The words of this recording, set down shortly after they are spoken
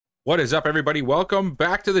What is up, everybody? Welcome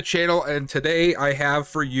back to the channel, and today I have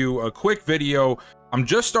for you a quick video. I'm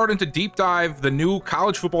just starting to deep dive the new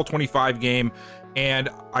College Football 25 game, and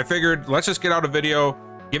I figured let's just get out a video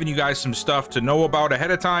giving you guys some stuff to know about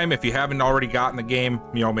ahead of time if you haven't already gotten the game.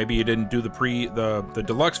 You know, maybe you didn't do the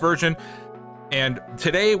deluxe version. And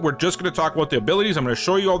today we're just going to talk about the abilities. I'm going to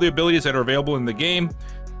show you all the abilities that are available in the game,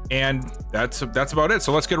 and that's about it.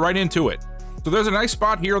 So let's get right into it. So there's a nice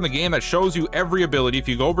spot here on the game that shows you every ability. If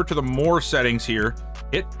you go over to the more settings here,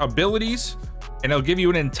 hit abilities, and it'll give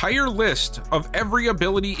you an entire list of every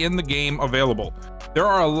ability in the game available. There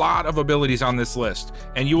are a lot of abilities on this list,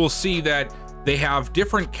 and you will see that they have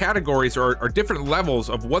different categories or different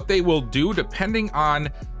levels of what they will do depending on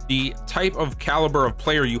the type of caliber of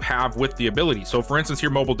player you have with the ability. So for instance here,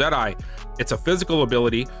 Mobile Deadeye, it's a physical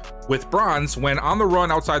ability. With bronze, when on the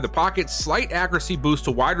run outside the pocket, slight accuracy boost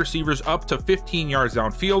to wide receivers up to 15 yards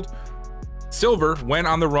downfield. Silver, when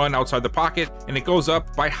on the run outside the pocket, and it goes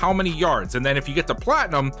up by how many yards. And then if you get to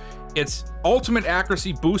platinum, it's ultimate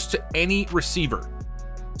accuracy boost to any receiver.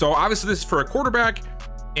 So obviously this is for a quarterback,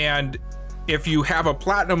 and if you have a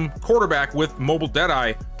platinum quarterback with Mobile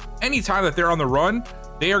Deadeye, anytime that they're on the run,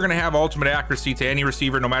 they are going to have ultimate accuracy to any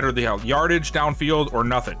receiver, no matter the yardage downfield or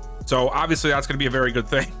nothing. So obviously that's going to be a very good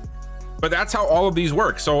thing. But that's how all of these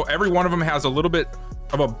work. So every one of them has a little bit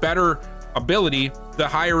of a better ability the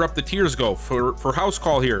higher up the tiers go. For House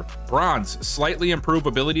Call here, bronze, slightly improve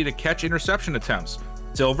ability to catch interception attempts.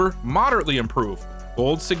 Silver, moderately improve.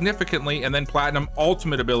 Gold, significantly. And then platinum,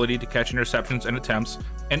 ultimate ability to catch interceptions and attempts,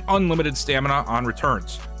 and unlimited stamina on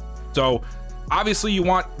returns. So obviously you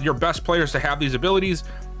want your best players to have these abilities,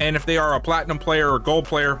 and if they are a platinum player or gold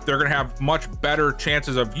player, they're going to have much better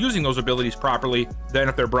chances of using those abilities properly than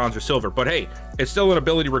if they're bronze or silver. But hey, it's still an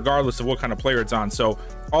ability regardless of what kind of player it's on, so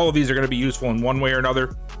all of these are going to be useful in one way or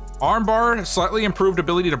another. Armbar, slightly improved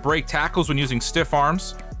ability to break tackles when using stiff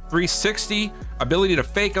arms. 360, ability to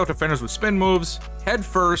fake out defenders with spin moves. Head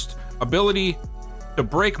first, ability to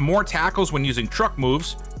break more tackles when using truck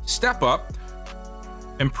moves. Step up,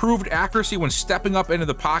 improved accuracy when stepping up into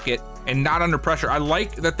the pocket and not under pressure. I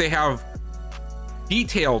like that they have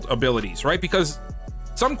detailed abilities, right? Because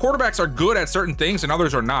some quarterbacks are good at certain things and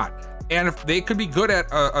others are not. And if they could be good at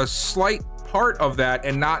a slight part of that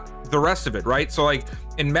and not the rest of it, right? So like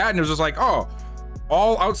in Madden, it was just like, oh,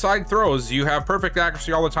 all outside throws, you have perfect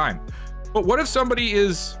accuracy all the time. But what if somebody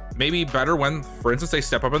is maybe better when, for instance, they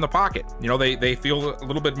step up in the pocket? You know, they feel a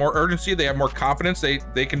little bit more urgency, they have more confidence,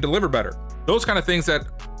 they can deliver better. Those kind of things that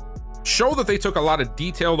show that they took a lot of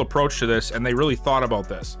detailed approach to this and they really thought about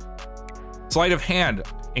this. Sleight of hand,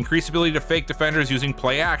 increased ability to fake defenders using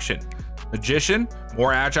play action. Magician,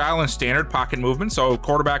 more agile and standard pocket movement, so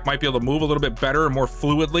quarterback might be able to move a little bit better and more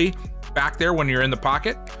fluidly back there when you're in the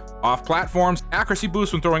pocket. Off platforms, accuracy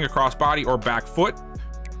boost when throwing across body or back foot.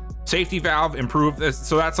 Safety valve, improved,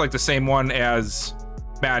 so that's like the same one as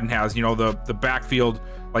Madden has, you know, the backfield,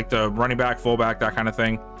 like the running back, fullback, that kind of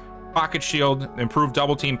thing. Pocket shield, improved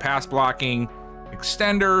double team pass blocking,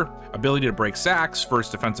 extender, ability to break sacks,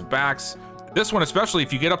 first defensive backs. This one, especially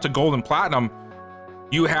if you get up to gold and platinum,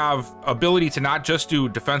 you have ability to not just do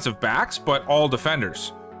defensive backs, but all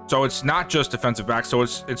defenders. So it's not just defensive backs. So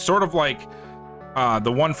it's sort of like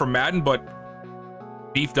the one from Madden,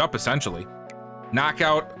 but beefed up essentially.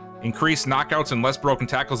 Knockout, increased knockouts and less broken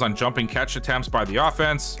tackles on jumping catch attempts by the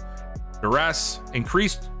offense. Duress,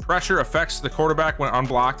 increased pressure affects the quarterback when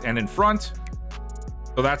unblocked and in front.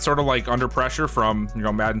 So that's sort of like under pressure from, you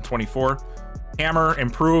know, Madden 24. Hammer,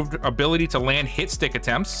 improved ability to land hit stick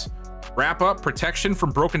attempts. Wrap up, protection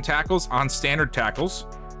from broken tackles on standard tackles.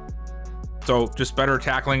 So just better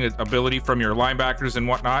tackling ability from your linebackers and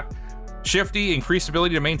whatnot. Shifty, increased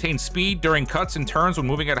ability to maintain speed during cuts and turns when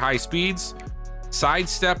moving at high speeds.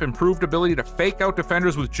 Sidestep, improved ability to fake out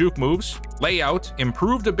defenders with juke moves. Layout,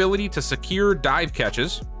 improved ability to secure dive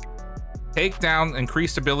catches. Takedown,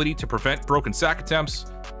 increased ability to prevent broken sack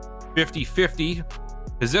attempts. 50-50,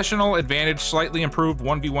 positional advantage, slightly improved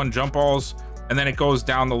 1v1 jump balls. And then it goes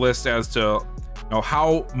down the list as to, you know,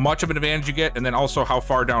 how much of an advantage you get, and then also how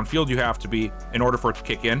far downfield you have to be in order for it to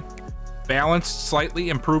kick in. Balanced, slightly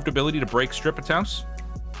improved ability to break strip attempts.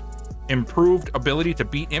 Improved ability to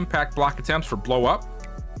beat impact block attempts for blow up.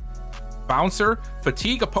 Bouncer,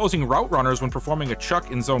 fatigue opposing route runners when performing a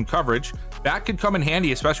chuck in zone coverage. That could come in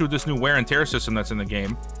handy, especially with this new wear and tear system that's in the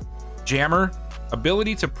game. Jammer,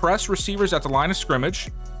 ability to press receivers at the line of scrimmage.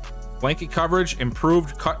 Blanket coverage,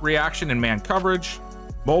 improved cut reaction and man coverage.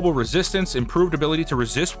 Mobile resistance, improved ability to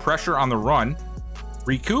resist pressure on the run.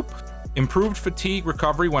 Recoup, improved fatigue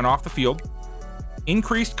recovery when off the field.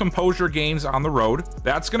 increased composure gains on the road.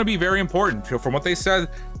 That's going to be very important. From what they said,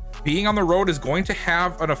 being on the road is going to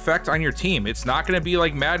have an effect on your team. It's not going to be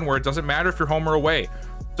like Madden where it doesn't matter if you're home or away.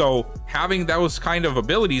 So having those kind of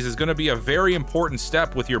abilities is going to be a very important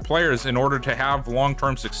step with your players in order to have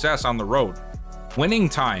long-term success on the road. Winning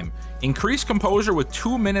time. Increase composure with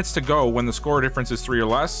 2 minutes to go when the score difference is 3 or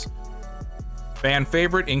less. Fan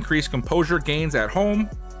favorite, increase composure gains at home.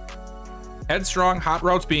 Headstrong, hot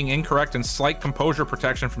routes being incorrect and slight composure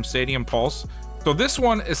protection from Stadium Pulse. So this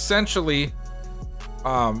one essentially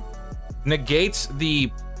negates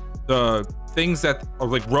the things that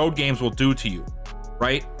like road games will do to you,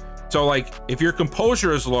 right? So like if your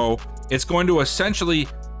composure is low, it's going to essentially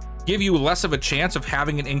give you less of a chance of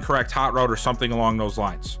having an incorrect hot route or something along those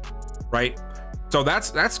lines, right? So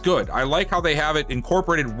that's good. I like how they have it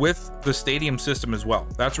incorporated with the stadium system as well.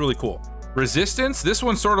 That's really cool. Resistance, this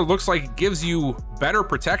one sort of looks like it gives you better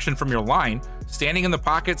protection from your line. Standing in the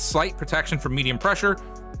pocket, slight protection from medium pressure.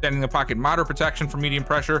 Standing in the pocket, moderate protection from medium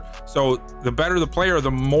pressure. So the better the player,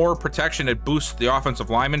 the more protection it boosts the offensive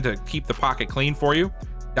lineman to keep the pocket clean for you.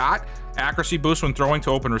 Dot, accuracy boost when throwing to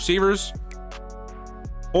open receivers.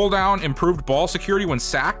 Hold down, improved ball security when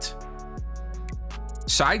sacked.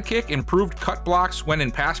 Sidekick, improved cut blocks when in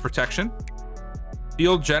pass protection.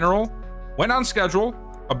 Field general, when on schedule,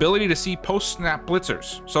 ability to see post-snap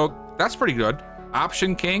blitzers. So that's pretty good.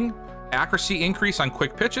 Option king, accuracy increase on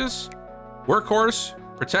quick pitches. Workhorse,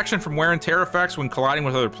 protection from wear and tear effects when colliding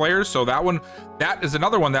with other players. So that is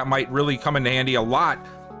another one that might really come into handy a lot,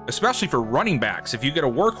 especially for running backs. If you get a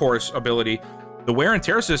workhorse ability, the wear and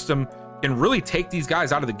tear system can really take these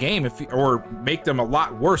guys out of the game or make them a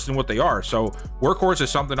lot worse than what they are. So workhorse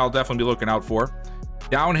is something I'll definitely be looking out for.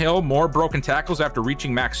 Downhill, more broken tackles after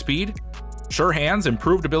reaching max speed. Sure hands,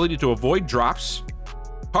 improved ability to avoid drops.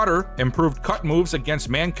 Cutter, improved cut moves against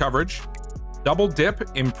man coverage. Double dip,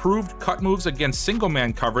 improved cut moves against single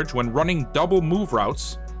man coverage when running double move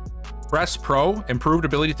routes. Press pro, improved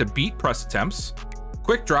ability to beat press attempts.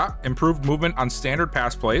 Quick drop, improved movement on standard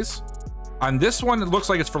pass plays. On this one, it looks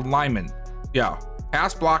like it's for linemen. Yeah,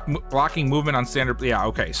 pass blocking movement on standard. Yeah,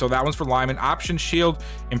 okay, so that one's for linemen. Option shield,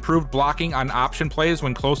 improved blocking on option plays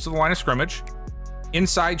when close to the line of scrimmage.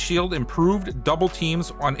 Inside shield, improved double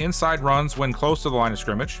teams on inside runs when close to the line of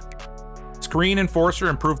scrimmage. Screen enforcer,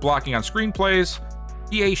 improved blocking on screen plays.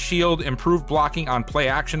 PA shield, improved blocking on play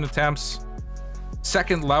action attempts.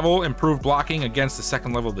 Second level, improved blocking against the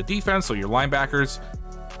second level of the defense, so your linebackers.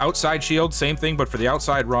 Outside shield, same thing, but for the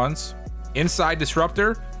outside runs. Inside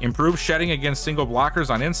disruptor, improved shedding against single blockers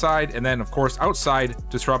on inside, and then of course outside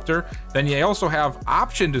disruptor. Then you also have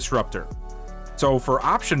option disruptor, so for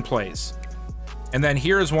option plays. And then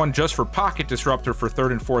here is one just for pocket disruptor for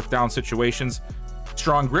 3rd and 4th down situations.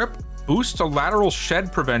 Strong grip, boost to lateral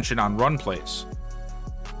shed prevention on run plays.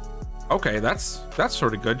 Okay, that's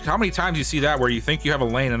sort of good. How many times you see that where you think you have a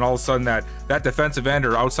lane and all of a sudden that defensive end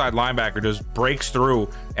or outside linebacker just breaks through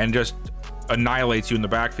and just annihilates you in the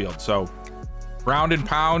backfield. So ground and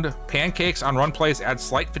pound, pancakes on run plays add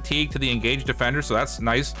slight fatigue to the engaged defender, so that's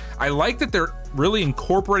nice. I like that they're really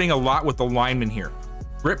incorporating a lot with the linemen here.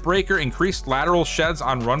 Grip breaker, increased lateral sheds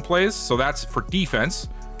on run plays, so that's for defense.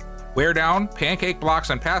 Wear down, pancake blocks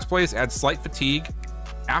on pass plays add slight fatigue.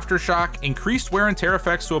 Aftershock, increased wear and tear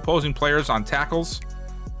effects to opposing players on tackles.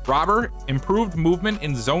 Robber, improved movement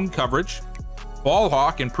in zone coverage. Ball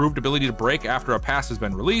hawk, improved ability to break after a pass has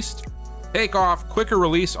been released. Takeoff, quicker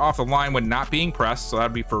release off the line when not being pressed, so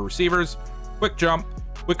that'd be for receivers. Quick jump,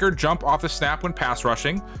 quicker jump off the snap when pass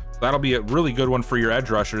rushing. So that'll be a really good one for your edge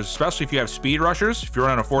rushers, especially if you have speed rushers. If you're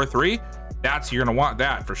running a 4-3, you're gonna want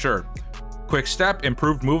that for sure. Quick step,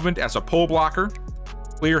 improved movement as a pull blocker.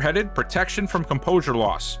 Clear-headed, protection from composure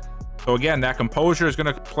loss. So again, that composure is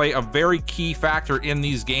gonna play a very key factor in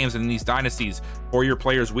these games and in these dynasties for your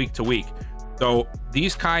players week to week. So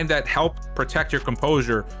these kind that help protect your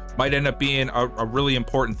composure might end up being a really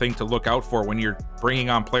important thing to look out for when you're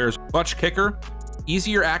bringing on players. Clutch kicker,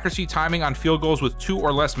 easier accuracy timing on field goals with 2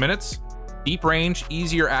 or less minutes. Deep range,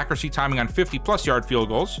 easier accuracy timing on 50+ yard field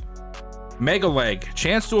goals. Mega leg,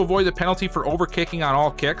 chance to avoid the penalty for overkicking on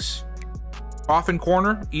all kicks. Coffin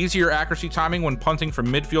corner, easier accuracy timing when punting from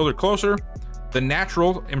midfield or closer. The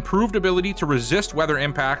natural, improved ability to resist weather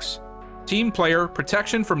impacts. Team player,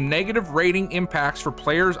 protection from negative rating impacts for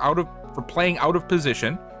players for playing out of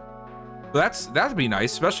position. That'd be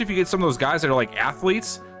nice, especially if you get some of those guys that are like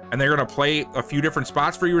athletes and they're gonna play a few different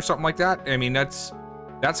spots for you or something like that. I mean, that's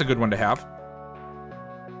a good one to have.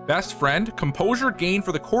 Best friend, composure gain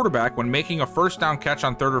for the quarterback when making a 1st down catch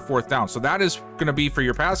on 3rd or 4th down. So that is gonna be for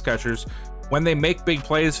your pass catchers when they make big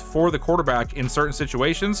plays for the quarterback in certain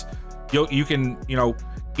situations. You can,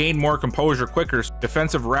 gain more composure quicker.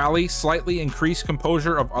 Defensive rally, slightly increase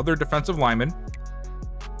composure of other defensive linemen.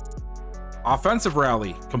 Offensive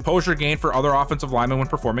rally, composure gain for other offensive linemen when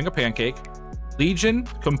performing a pancake. Legion,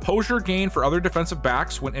 composure gain for other defensive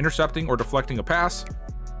backs when intercepting or deflecting a pass.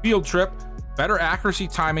 Field trip, better accuracy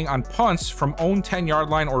timing on punts from own 10-yard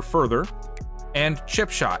line or further. And chip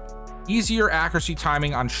shot, easier accuracy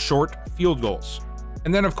timing on short field goals.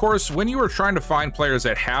 And then, of course, when you are trying to find players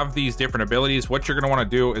that have these different abilities, what you're going to want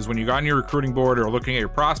to do is when you go on your recruiting board or looking at your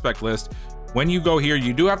prospect list, when you go here,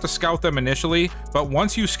 you do have to scout them initially, but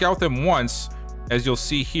once you scout them once, as you'll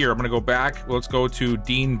see here, I'm going to go back. Let's go to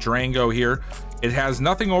Dean Drango here. It has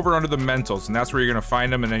nothing over under the mentals, and that's where you're going to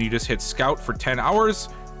find them. And then you just hit scout for 10 hours.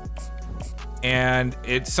 And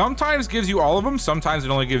it sometimes gives you all of them. Sometimes it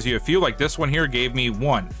only gives you a few. Like this one here gave me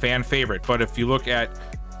one fan favorite. But if you look at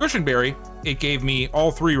Cushenberry, it gave me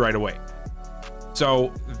all 3 right away.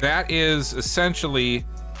 So that is essentially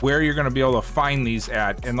where you're going to be able to find these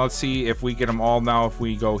at. And let's see if we get them all now. If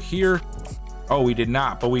we go here, oh, we did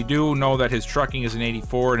not, but we do know that his trucking is an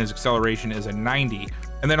 84 and his acceleration is a 90.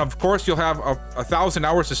 And then of course you'll have 1,000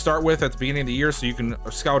 hours to start with at the beginning of the year, so you can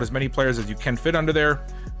scout as many players as you can fit under there.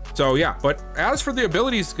 So yeah, but as for the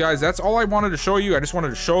abilities, guys, that's all I wanted to show you. I just wanted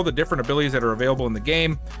to show the different abilities that are available in the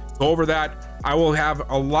game, go over that. I will have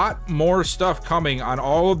a lot more stuff coming on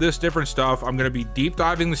all of this different stuff. I'm going to be deep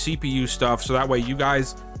diving the CPU stuff, so that way you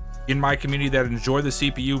guys in my community that enjoy the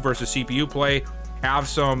CPU versus CPU play have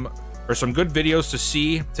some good videos to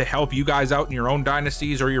see to help you guys out in your own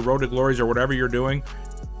dynasties or your road to glories or whatever you're doing.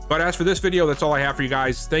 But as for this video, that's all I have for you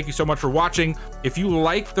guys. Thank you so much for watching. If you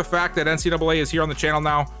like the fact that NCAA is here on the channel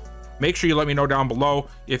now, make sure you let me know down below.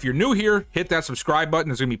 If you're new here, hit that subscribe button.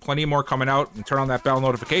 There's gonna be plenty more coming out, and turn on that bell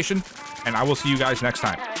notification, and I will see you guys next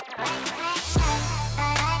time.